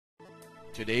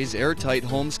Today's airtight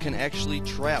homes can actually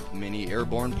trap many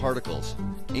airborne particles,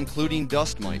 including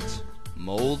dust mites,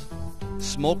 mold,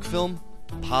 smoke film,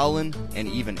 pollen, and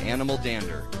even animal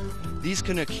dander. These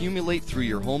can accumulate through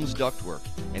your home's ductwork,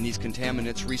 and these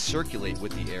contaminants recirculate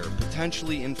with the air,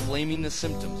 potentially inflaming the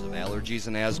symptoms of allergies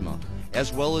and asthma,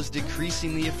 as well as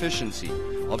decreasing the efficiency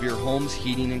of your home's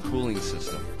heating and cooling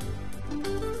system.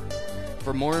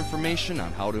 For more information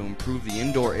on how to improve the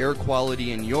indoor air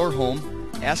quality in your home,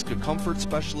 ask a comfort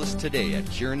specialist today at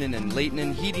Kiernan and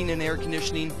Laitinen Heating and Air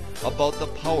Conditioning about the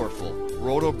powerful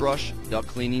RotoBrush duct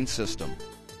cleaning system.